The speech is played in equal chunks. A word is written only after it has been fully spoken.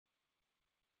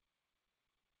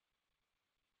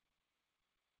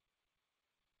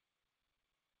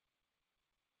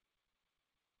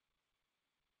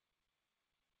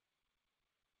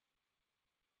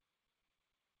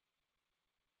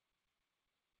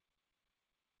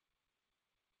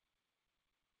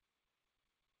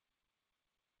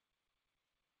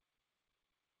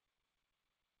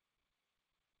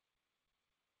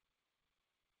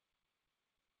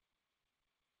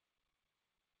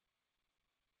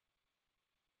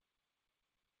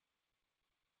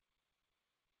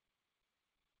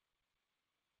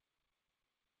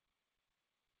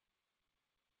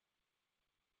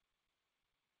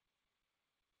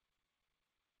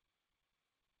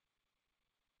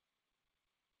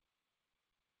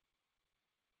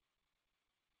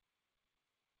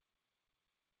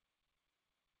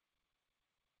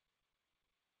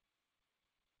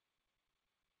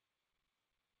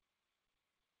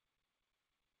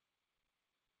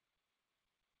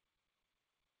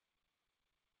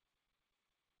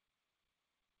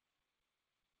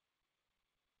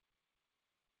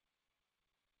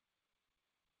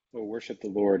O worship the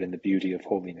Lord in the beauty of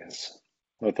holiness.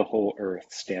 Let the whole earth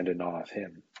stand in awe of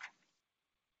him.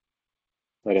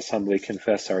 Let us humbly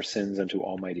confess our sins unto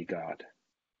Almighty God.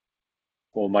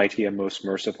 Almighty and most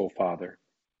merciful Father,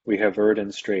 we have erred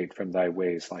and strayed from thy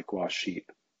ways like lost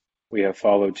sheep. We have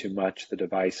followed too much the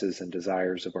devices and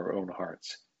desires of our own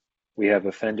hearts. We have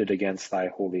offended against thy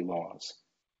holy laws.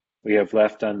 We have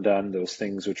left undone those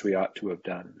things which we ought to have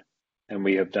done, and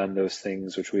we have done those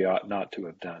things which we ought not to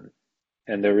have done,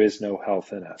 and there is no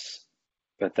health in us.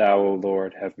 But thou, O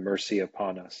Lord, have mercy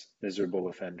upon us, miserable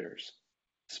offenders.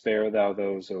 Spare thou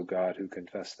those, O God, who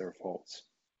confess their faults.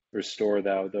 Restore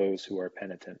thou those who are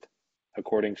penitent,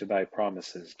 according to thy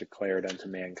promises declared unto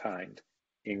mankind,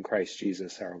 in Christ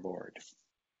Jesus our Lord.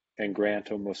 And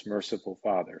grant, O most merciful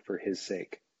Father, for his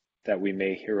sake, that we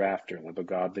may hereafter live a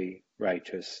godly,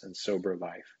 righteous, and sober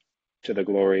life, to the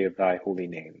glory of thy holy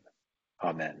name.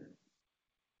 Amen.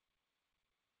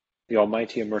 The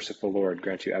Almighty and merciful Lord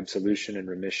grant you absolution and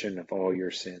remission of all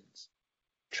your sins,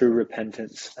 true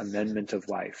repentance, amendment of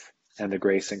life, and the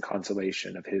grace and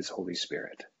consolation of his Holy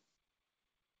Spirit.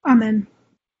 Amen.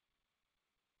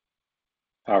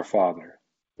 Our Father,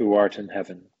 who art in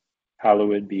heaven,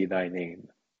 hallowed be thy name.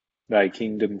 Thy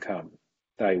kingdom come,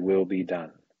 thy will be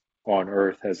done, on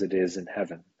earth as it is in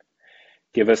heaven.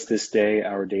 Give us this day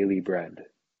our daily bread,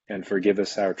 and forgive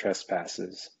us our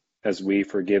trespasses, as we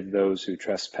forgive those who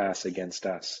trespass against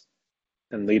us.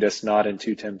 And lead us not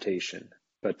into temptation,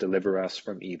 but deliver us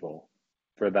from evil.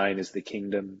 For thine is the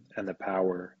kingdom, and the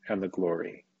power, and the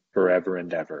glory, forever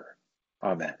and ever.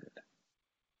 Amen.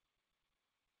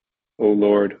 O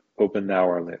Lord, open thou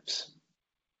our lips,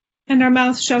 and our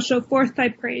mouth shall show forth thy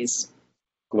praise.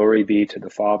 Glory be to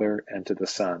the Father, and to the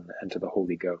Son, and to the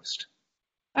Holy Ghost.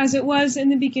 As it was in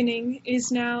the beginning,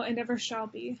 is now, and ever shall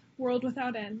be, world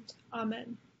without end.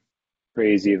 Amen.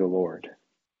 Praise ye the Lord.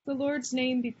 The Lord's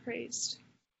name be praised.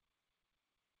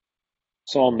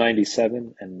 Psalm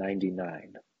 97 and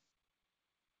 99.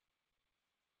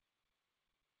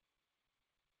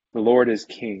 The Lord is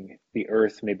King, the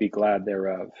earth may be glad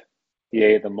thereof.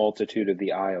 Yea, the multitude of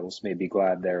the isles may be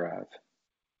glad thereof.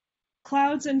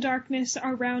 Clouds and darkness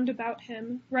are round about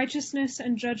him. Righteousness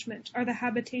and judgment are the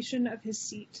habitation of his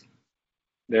seat.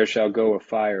 There shall go a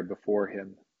fire before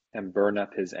him, and burn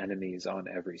up his enemies on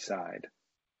every side.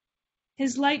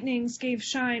 His lightnings gave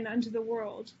shine unto the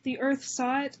world. The earth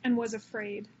saw it and was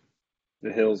afraid.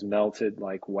 The hills melted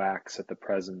like wax at the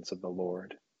presence of the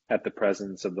Lord, at the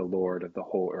presence of the Lord of the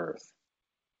whole earth.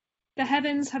 The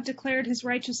heavens have declared his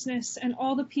righteousness, and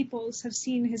all the peoples have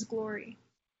seen his glory.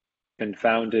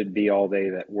 Confounded be all they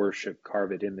that worship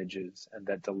carved images, and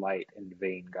that delight in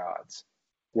vain gods.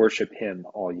 Worship him,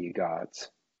 all ye gods.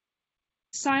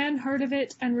 Sion heard of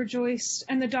it and rejoiced,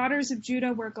 and the daughters of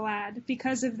Judah were glad,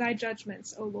 because of thy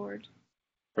judgments, O Lord.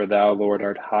 For thou, Lord,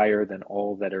 art higher than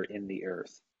all that are in the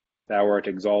earth. Thou art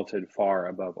exalted far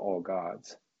above all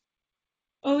gods.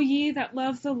 O ye that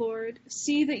love the Lord,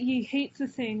 see that ye hate the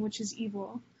thing which is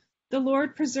evil. The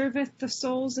Lord preserveth the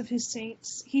souls of his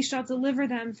saints. He shall deliver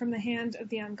them from the hand of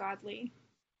the ungodly.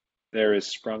 There is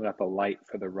sprung up a light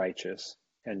for the righteous,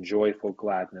 and joyful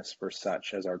gladness for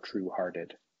such as are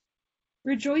true-hearted.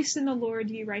 Rejoice in the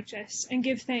Lord, ye righteous, and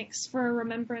give thanks for a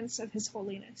remembrance of his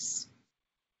holiness.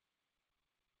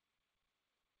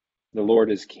 The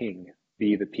Lord is King,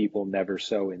 be the people never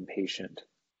so impatient.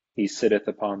 He sitteth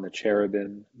upon the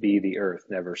cherubim, be the earth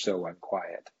never so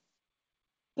unquiet.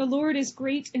 The Lord is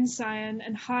great in Sion,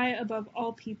 and high above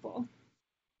all people.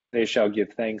 They shall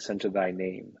give thanks unto thy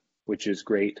name, which is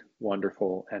great,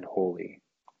 wonderful, and holy.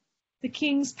 The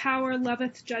king's power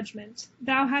loveth judgment.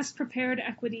 Thou hast prepared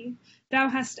equity. Thou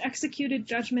hast executed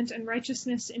judgment and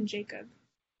righteousness in Jacob.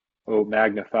 O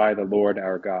magnify the Lord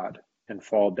our God, and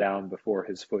fall down before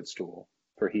his footstool,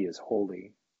 for he is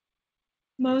holy.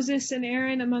 Moses and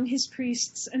Aaron among his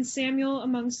priests, and Samuel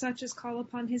among such as call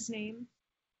upon his name.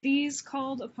 These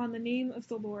called upon the name of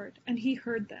the Lord, and he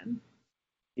heard them.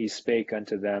 He spake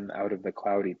unto them out of the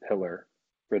cloudy pillar,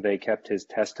 for they kept his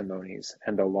testimonies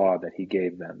and the law that he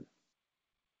gave them.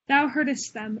 Thou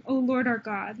heardest them, O Lord our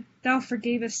God. Thou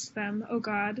forgavest them, O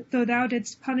God, though thou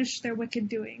didst punish their wicked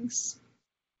doings.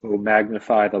 O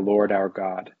magnify the Lord our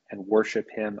God, and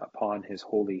worship him upon his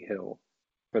holy hill,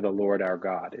 for the Lord our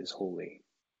God is holy.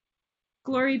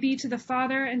 Glory be to the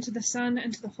Father, and to the Son,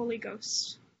 and to the Holy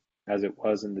Ghost. As it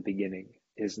was in the beginning,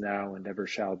 is now, and ever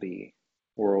shall be,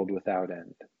 world without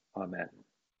end. Amen.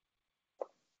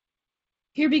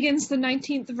 Here begins the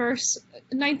 19th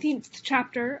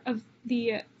chapter of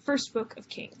the first book of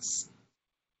Kings.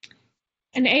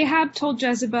 And Ahab told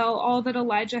Jezebel all that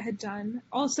Elijah had done,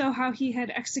 also how he had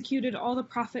executed all the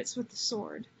prophets with the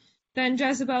sword. Then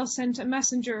Jezebel sent a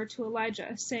messenger to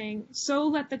Elijah, saying, "So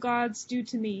let the gods do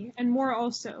to me, and more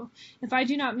also, if I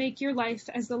do not make your life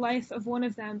as the life of one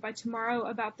of them by tomorrow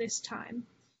about this time."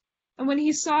 And when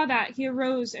he saw that, he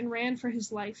arose and ran for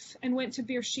his life, and went to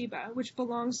Beersheba, which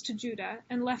belongs to Judah,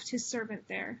 and left his servant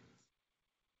there.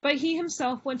 But he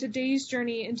himself went a day's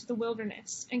journey into the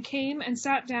wilderness, and came and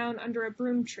sat down under a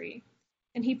broom tree.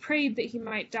 And he prayed that he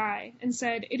might die, and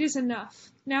said, "It is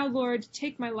enough. Now, Lord,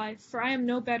 take my life, for I am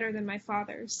no better than my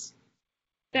father's."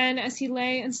 Then, as he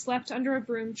lay and slept under a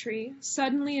broom tree,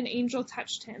 suddenly an angel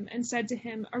touched him, and said to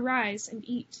him, "Arise and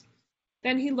eat."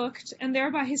 Then he looked, and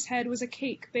there by his head was a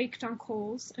cake baked on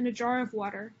coals, and a jar of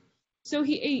water. So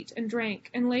he ate and drank,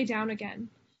 and lay down again.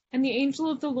 And the angel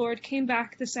of the Lord came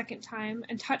back the second time,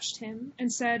 and touched him, and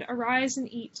said, "Arise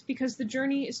and eat, because the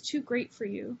journey is too great for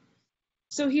you."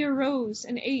 So he arose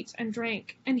and ate and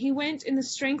drank, and he went in the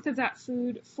strength of that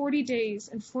food 40 days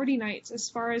and 40 nights as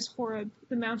far as Horeb,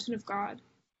 the mountain of God.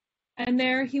 And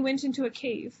there he went into a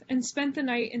cave, and spent the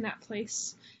night in that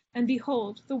place. And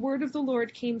behold, the word of the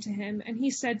Lord came to him, and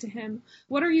he said to him,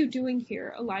 "What are you doing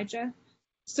here, Elijah?"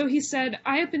 So he said,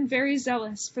 "I have been very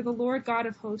zealous for the Lord God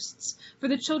of hosts, for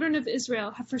the children of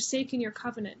Israel have forsaken your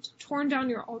covenant, torn down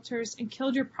your altars, and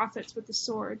killed your prophets with the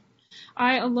sword.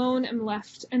 I alone am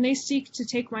left, and they seek to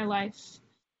take my life."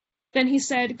 Then he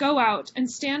said, "Go out, and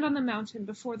stand on the mountain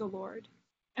before the Lord."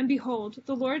 And behold,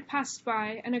 the Lord passed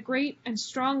by, and a great and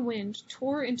strong wind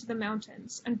tore into the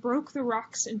mountains, and broke the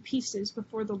rocks in pieces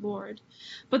before the Lord.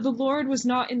 But the Lord was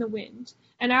not in the wind.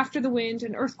 And after the wind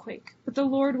an earthquake, but the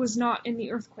Lord was not in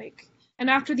the earthquake. And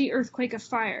after the earthquake a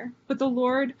fire, but the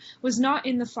Lord was not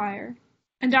in the fire.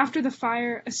 And after the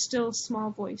fire a still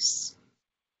small voice.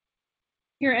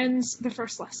 Here ends the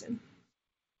first lesson.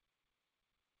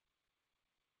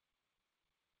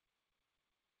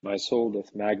 My soul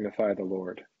doth magnify the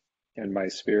Lord, and my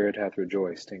spirit hath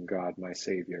rejoiced in God my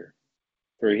Saviour.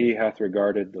 For he hath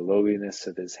regarded the lowliness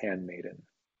of his handmaiden.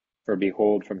 For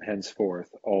behold, from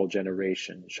henceforth all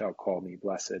generations shall call me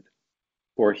blessed.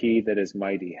 For he that is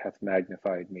mighty hath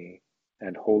magnified me,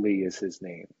 and holy is his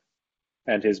name.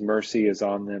 And his mercy is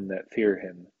on them that fear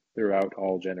him throughout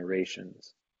all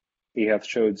generations. He hath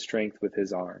showed strength with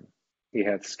his arm. He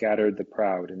hath scattered the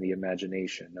proud in the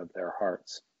imagination of their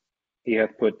hearts. He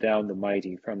hath put down the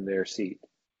mighty from their seat,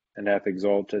 and hath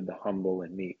exalted the humble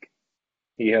and meek.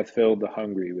 He hath filled the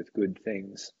hungry with good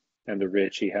things, and the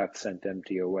rich he hath sent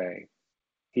empty away.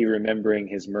 He, remembering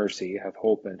his mercy, hath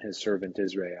holpen his servant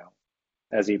Israel,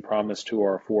 as he promised to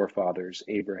our forefathers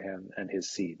Abraham and his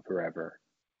seed forever.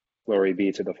 Glory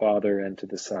be to the Father, and to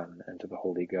the Son, and to the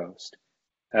Holy Ghost,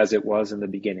 as it was in the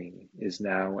beginning, is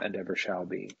now, and ever shall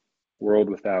be, world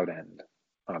without end.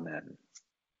 Amen.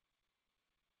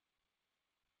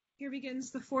 Here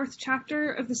begins the 4th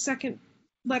chapter of the second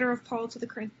letter of Paul to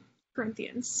the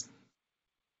Corinthians.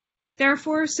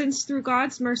 Therefore, since through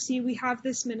God's mercy we have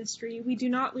this ministry, we do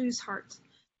not lose heart.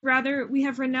 Rather, we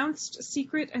have renounced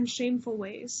secret and shameful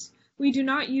ways. We do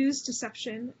not use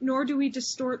deception, nor do we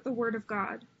distort the word of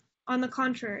God. On the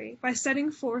contrary, by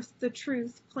setting forth the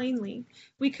truth plainly,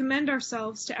 we commend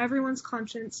ourselves to everyone's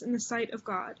conscience in the sight of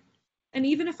God. And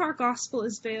even if our gospel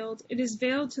is veiled, it is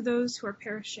veiled to those who are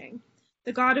perishing.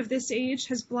 The God of this age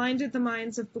has blinded the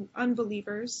minds of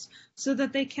unbelievers, so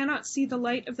that they cannot see the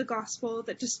light of the gospel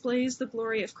that displays the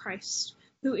glory of Christ,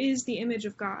 who is the image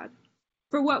of God.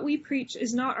 For what we preach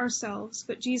is not ourselves,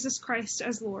 but Jesus Christ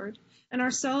as Lord, and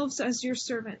ourselves as your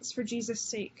servants for Jesus'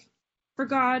 sake. For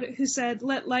God, who said,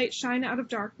 "Let light shine out of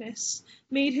darkness,"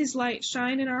 made his light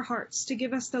shine in our hearts to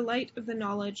give us the light of the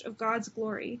knowledge of God's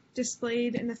glory,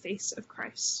 displayed in the face of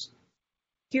Christ.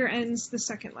 Here ends the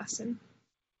second lesson.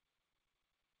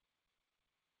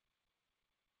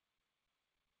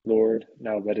 Lord,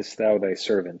 now lettest thou thy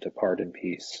servant depart in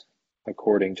peace,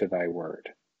 according to thy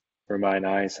word. For mine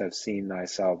eyes have seen thy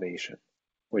salvation,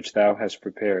 which thou hast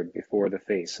prepared before the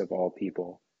face of all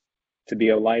people, to be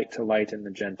a light to lighten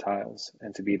the Gentiles,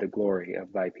 and to be the glory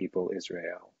of thy people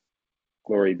Israel.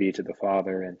 Glory be to the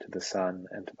Father, and to the Son,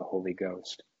 and to the Holy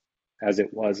Ghost, as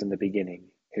it was in the beginning,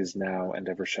 is now, and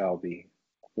ever shall be,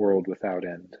 world without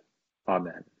end.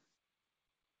 Amen.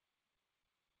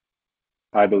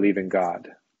 I believe in God,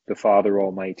 the Father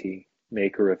Almighty,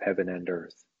 maker of heaven and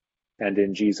earth, and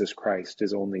in Jesus Christ,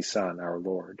 his only Son, our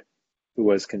Lord, who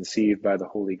was conceived by the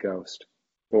Holy Ghost,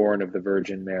 born of the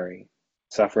Virgin Mary,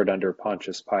 suffered under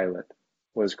Pontius Pilate,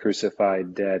 was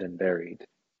crucified, dead, and buried.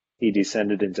 He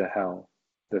descended into hell.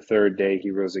 The third day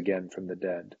he rose again from the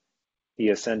dead. He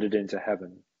ascended into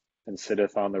heaven, and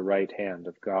sitteth on the right hand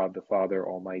of God the Father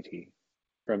Almighty.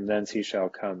 From thence he shall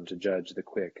come to judge the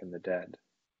quick and the dead.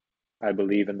 I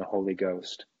believe in the Holy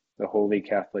Ghost, the Holy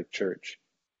Catholic Church,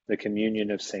 the communion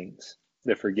of saints,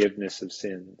 the forgiveness of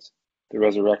sins, the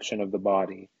resurrection of the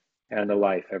body, and the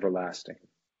life everlasting.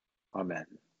 Amen.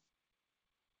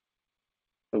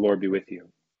 The Lord be with you.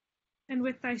 And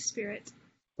with thy spirit.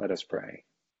 Let us pray.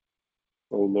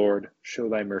 O Lord, show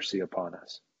thy mercy upon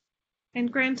us.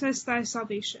 And grant us thy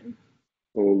salvation.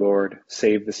 O Lord,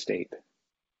 save the state.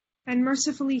 And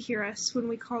mercifully hear us when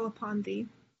we call upon thee.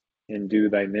 Endue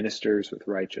thy ministers with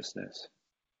righteousness.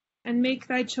 And make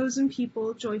thy chosen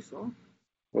people joyful.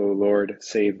 O Lord,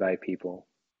 save thy people.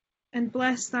 And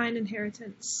bless thine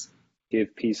inheritance.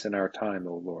 Give peace in our time,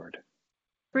 O Lord.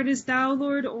 For it is thou,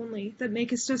 Lord, only, that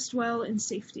makest us dwell in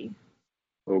safety.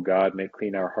 O God, make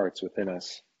clean our hearts within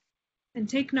us. And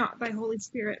take not thy Holy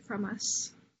Spirit from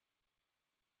us.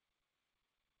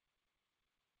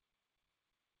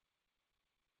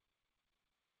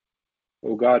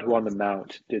 O God, who on the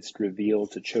mount didst reveal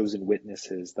to chosen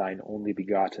witnesses thine only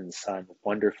begotten Son,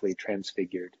 wonderfully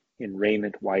transfigured, in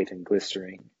raiment white and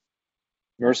glistering,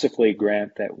 mercifully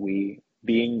grant that we,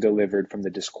 being delivered from the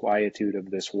disquietude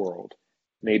of this world,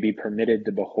 may be permitted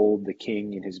to behold the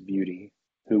King in his beauty,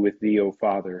 who with thee, O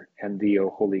Father, and thee, O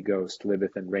Holy Ghost,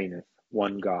 liveth and reigneth,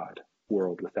 one God,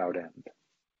 world without end.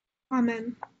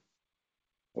 Amen.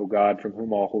 O God, from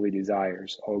whom all holy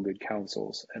desires, all good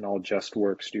counsels, and all just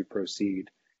works do proceed,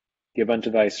 give unto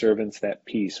thy servants that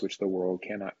peace which the world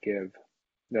cannot give,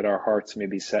 that our hearts may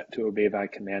be set to obey thy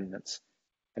commandments,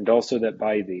 and also that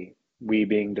by thee, we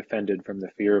being defended from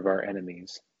the fear of our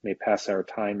enemies, may pass our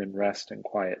time in rest and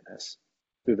quietness,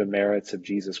 through the merits of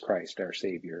Jesus Christ our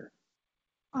Saviour.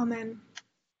 Amen.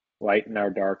 Lighten our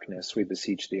darkness, we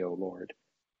beseech thee, O Lord,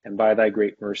 and by thy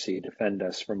great mercy defend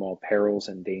us from all perils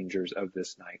and dangers of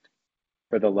this night,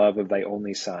 for the love of thy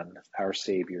only Son, our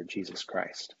Saviour, Jesus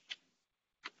Christ.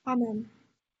 Amen.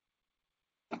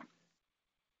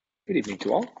 Good evening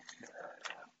to all.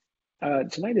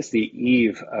 Tonight is the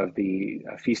eve of the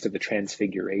Feast of the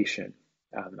Transfiguration.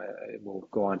 We'll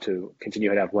go on to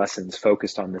continue to have lessons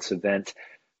focused on this event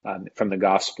from the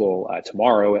Gospel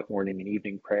tomorrow at morning and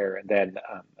evening prayer, and then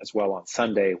as well on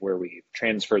Sunday, where we've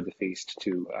transferred the feast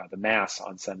to the Mass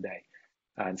on Sunday.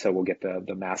 And so we'll get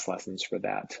the Mass lessons for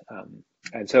that.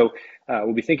 And so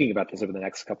we'll be thinking about this over the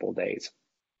next couple of days.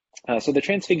 So the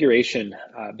Transfiguration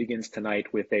begins tonight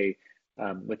with the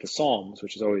Psalms,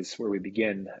 which is always where we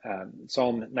begin.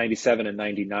 Psalm 97 and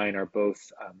 99 are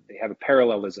both, they have a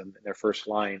parallelism in their first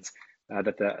lines,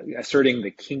 asserting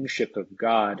the kingship of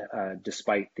God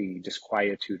despite the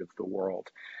disquietude of the world.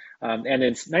 And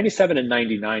in 97 and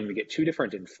 99, we get two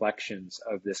different inflections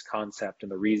of this concept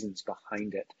and the reasons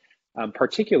behind it.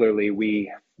 Particularly,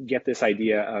 we get this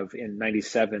idea of in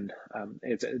 97,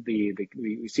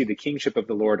 we see the kingship of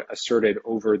the Lord asserted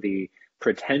over the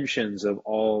pretensions of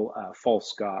all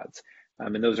false gods.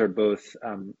 And those are both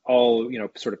all,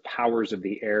 sort of powers of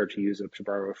the air, to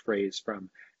borrow a phrase from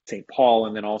St. Paul,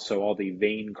 and then also all the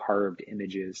vain carved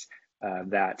images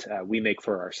that we make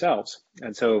for ourselves.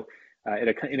 And so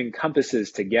it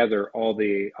encompasses together all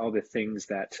the things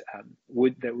that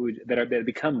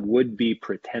become would-be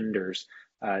pretenders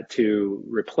to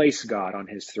replace God on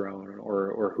his throne,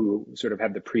 or who sort of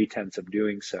have the pretense of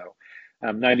doing so.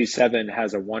 97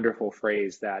 has a wonderful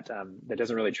phrase that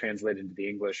doesn't really translate into the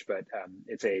English, but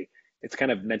it's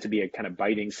kind of meant to be a kind of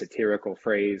biting satirical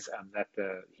phrase that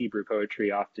the Hebrew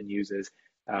poetry often uses.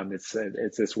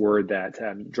 It's this word that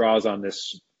draws on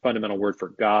this fundamental word for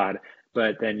God,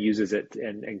 but then uses it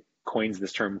and coins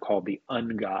this term called the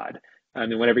ungod.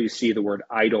 And whenever you see the word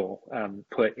idol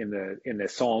put in the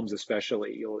Psalms,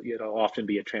 especially, it'll often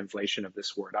be a translation of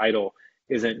this word. Idol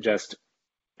isn't just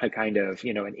a kind of,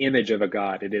 an image of a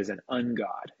god. It is an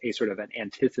ungod, a sort of an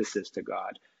antithesis to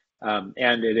God.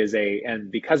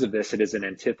 And because of this, it is an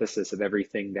antithesis of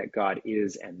everything that God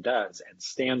is and does and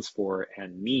stands for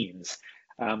and means.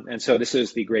 And so this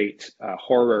is the great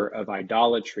horror of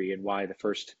idolatry, and why the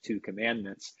first two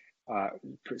commandments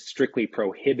strictly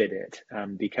prohibit it,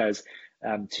 because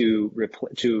to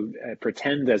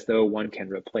pretend as though one can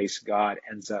replace God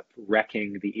ends up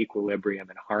wrecking the equilibrium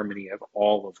and harmony of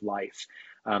all of life.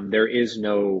 There is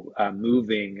no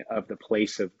moving of the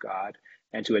place of God,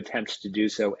 and to attempt to do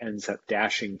so ends up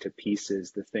dashing to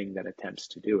pieces the thing that attempts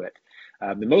to do it.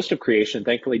 The most of creation,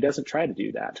 thankfully, doesn't try to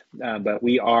do that. But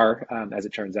we are, as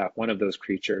it turns out, one of those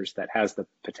creatures that has the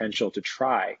potential to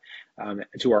try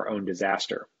to our own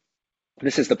disaster.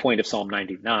 This is the point of Psalm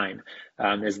 99,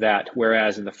 is that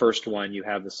whereas in the first one you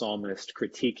have the psalmist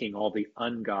critiquing all the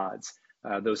ungods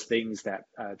those things that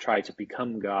try to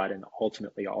become God and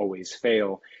ultimately always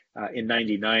fail. In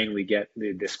 99, we get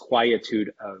the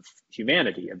disquietude of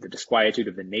humanity, of the disquietude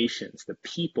of the nations. The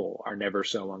people are never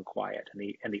so unquiet,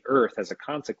 and the earth, as a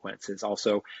consequence, is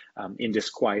also in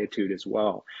disquietude as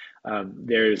well.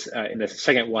 There's in the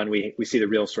second one, we see the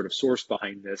real sort of source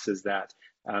behind this is that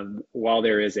while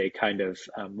there is a kind of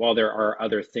while there are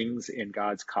other things in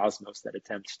God's cosmos that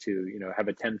have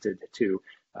attempted to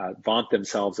vaunt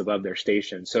themselves above their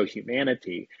station, so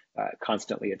humanity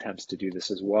constantly attempts to do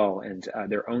this as well, and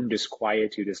their own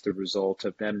disquietude is the result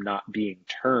of them not being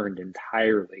turned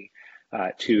entirely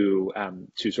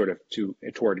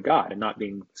toward God, and not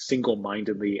being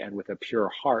single-mindedly and with a pure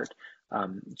heart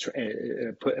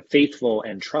faithful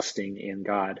and trusting in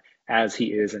God as he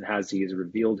is and as he has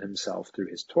revealed himself through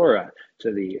his Torah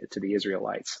to the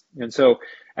Israelites. And so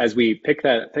as we pick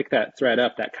that thread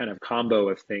up, that kind of combo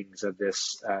of things, of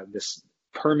this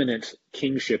permanent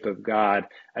kingship of God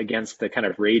against the kind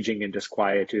of raging and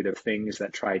disquietude of things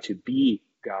that try to be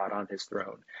God on his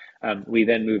throne, we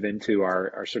then move into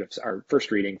our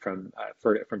first reading from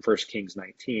 1 Kings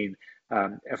 19.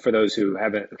 For those who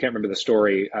can't remember the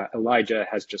story, Elijah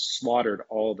has just slaughtered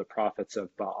all the prophets of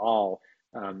Baal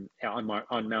on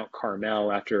Mount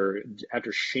Carmel after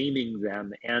shaming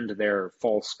them and their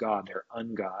false god, their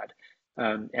ungod.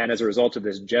 And as a result of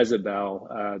this, Jezebel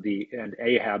and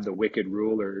Ahab, the wicked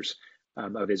rulers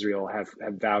of Israel, have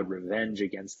vowed revenge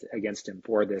against him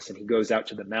for this. And he goes out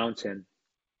to the mountain,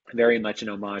 very much an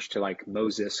homage to like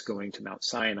Moses going to Mount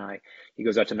Sinai. He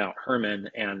goes out to Mount Hermon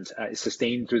and is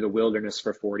sustained through the wilderness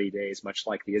for 40 days, much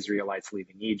like the Israelites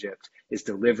leaving Egypt, is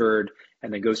delivered,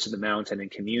 and then goes to the mountain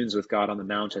and communes with God on the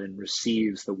mountain and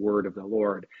receives the word of the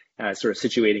Lord, sort of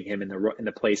situating him in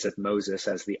the place of Moses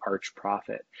as the arch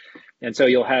prophet. And so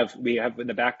we have in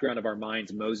the background of our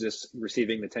minds Moses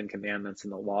receiving the Ten Commandments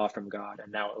and the law from God,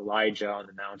 and now Elijah on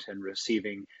the mountain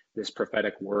receiving this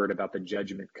prophetic word about the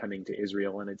judgment coming to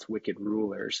Israel and its wicked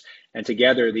rulers. And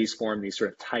together these form these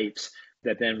sort of types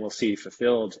that then we'll see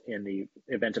fulfilled in the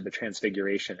event of the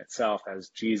transfiguration itself, as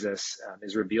Jesus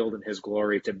is revealed in his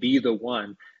glory to be the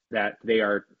one that they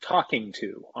are talking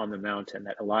to on the mountain,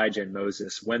 that Elijah and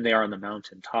Moses, when they are on the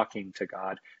mountain talking to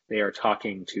God, they are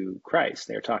talking to Christ,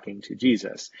 they are talking to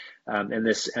Jesus. And in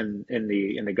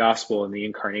the gospel and the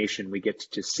incarnation, we get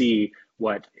to see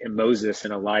what Moses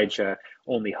and Elijah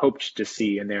only hoped to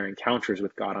see in their encounters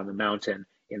with God on the mountain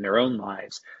in their own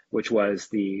lives, which was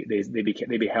they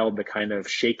beheld the kind of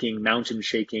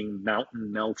mountain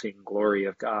melting glory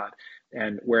of God.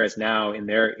 And whereas now in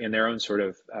their own sort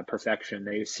of perfection,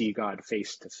 they see God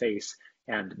face to face.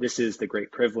 And this is the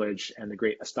great privilege and the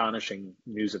great astonishing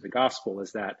news of the gospel,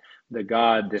 is that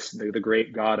the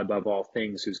great God above all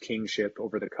things, whose kingship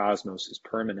over the cosmos is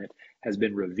permanent, has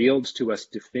been revealed to us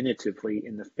definitively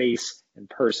in the face and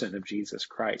person of Jesus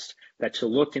Christ. That to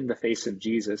look in the face of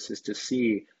Jesus is to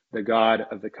see the God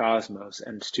of the cosmos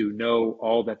and to know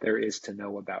all that there is to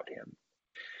know about him.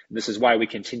 This is why we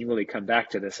continually come back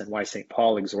to this, and why St.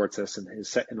 Paul exhorts us in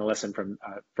the lesson from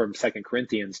 2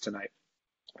 Corinthians tonight,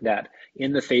 that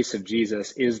in the face of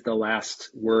Jesus is the last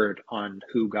word on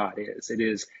who God is.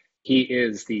 He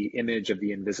is the image of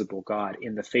the invisible God.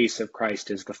 In the face of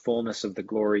Christ is the fullness of the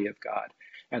glory of God.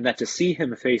 And that to see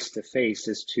him face to face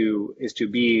is to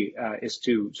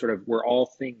sort of where all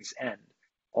things end.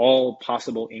 All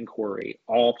possible inquiry,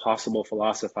 all possible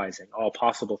philosophizing, all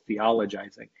possible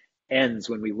theologizing ends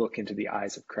when we look into the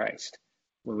eyes of Christ,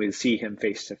 when we see him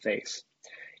face to face.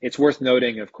 It's worth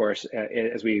noting, of course,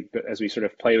 as we sort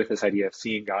of play with this idea of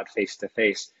seeing God face to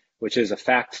face, which is a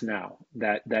fact now,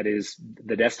 that is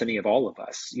the destiny of all of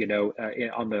us,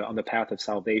 on the path of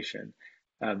salvation.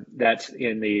 That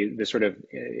in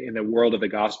the world of the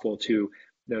gospel,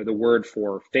 the word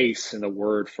for face and the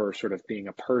word for sort of being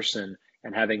a person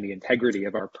and having the integrity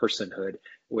of our personhood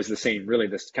was the same, really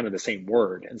this kind of the same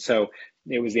word. And so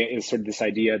it was sort of this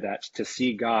idea that to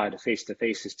see God face to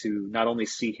face is to not only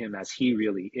see him as he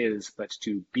really is, but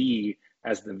to be,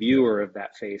 as the viewer of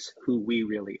that face, who we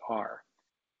really are.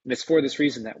 And it's for this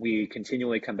reason that we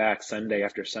continually come back Sunday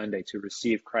after Sunday to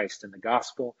receive Christ in the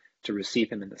gospel, to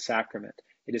receive him in the sacrament.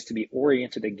 It is to be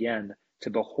oriented again to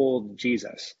behold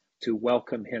Jesus, to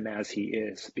welcome him as he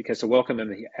is, because to welcome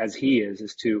him as he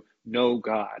is to know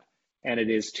God, and it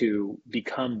is to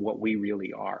become what we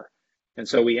really are. And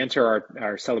so we enter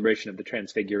our celebration of the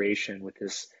Transfiguration with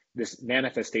this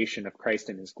manifestation of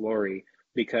Christ in his glory,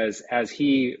 because as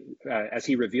he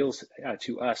reveals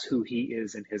to us who he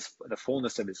is in the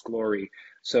fullness of his glory,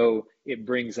 so it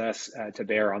brings us to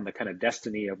bear on the kind of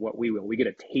destiny of what we will. We get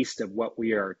a taste of what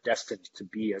we are destined to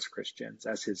be as Christians,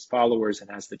 as his followers and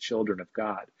as the children of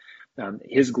God.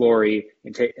 his glory,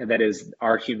 and that is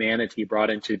our humanity brought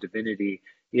into divinity,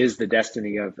 is the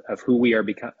destiny of who we are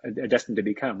destined to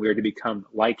become. We are to become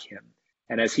like him.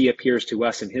 And as he appears to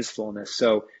us in his fullness,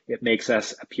 so it makes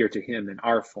us appear to him in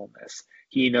our fullness.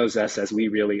 He knows us as we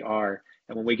really are.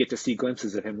 And when we get to see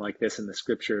glimpses of him like this in the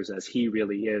scriptures as he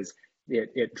really is,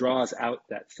 it draws out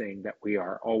that thing that we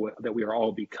are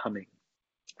all becoming.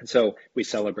 And so we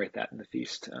celebrate that in the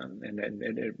feast. And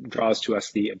it draws to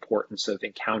us the importance of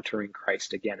encountering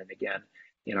Christ again and again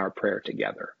in our prayer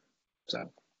together.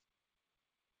 So.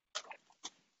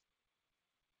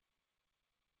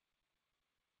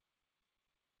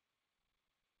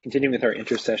 Continuing with our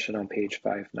intercession on page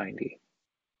 590.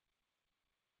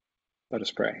 Let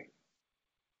us pray.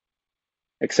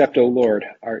 Accept, O Lord,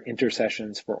 our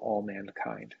intercessions for all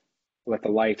mankind. Let the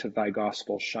light of thy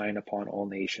gospel shine upon all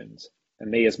nations, and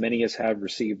may as many as have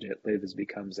received it live as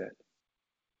becomes it.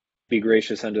 Be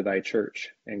gracious unto thy church,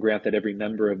 and grant that every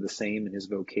member of the same in his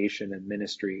vocation and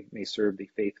ministry may serve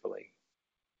thee faithfully.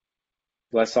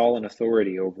 Bless all in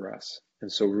authority over us,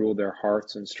 and so rule their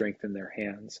hearts and strengthen their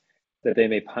hands, that they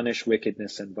may punish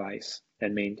wickedness and vice,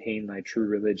 and maintain thy true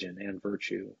religion and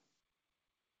virtue.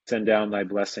 Send down thy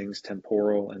blessings,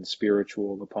 temporal and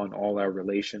spiritual, upon all our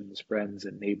relations, friends,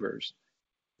 and neighbors.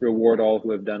 Reward all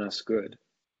who have done us good,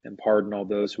 and pardon all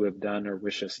those who have done or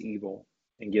wish us evil,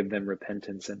 and give them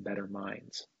repentance and better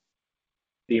minds.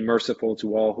 Be merciful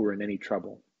to all who are in any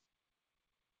trouble.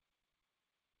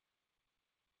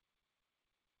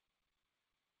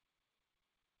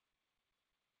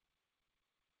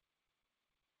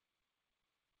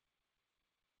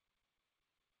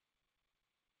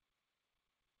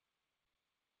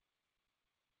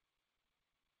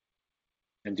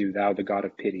 And do thou, the God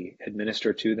of pity,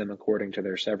 administer to them according to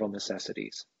their several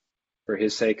necessities, for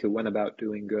his sake who went about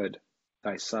doing good,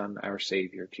 thy Son, our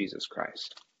Savior, Jesus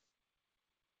Christ.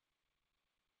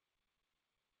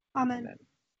 Amen. Amen.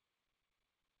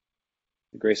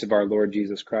 The grace of our Lord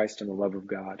Jesus Christ and the love of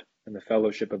God and the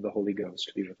fellowship of the Holy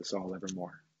Ghost be with us all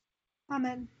evermore.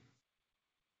 Amen.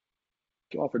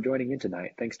 Thank you all for joining in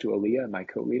tonight. Thanks to Aaliyah, my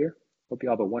co-leader. Hope you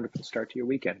all have a wonderful start to your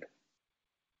weekend.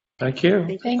 Thank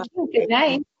you. Thank you. Good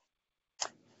night.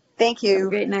 Thank Have a you.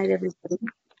 great night, everybody.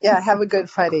 Yeah, have a good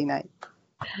Friday night.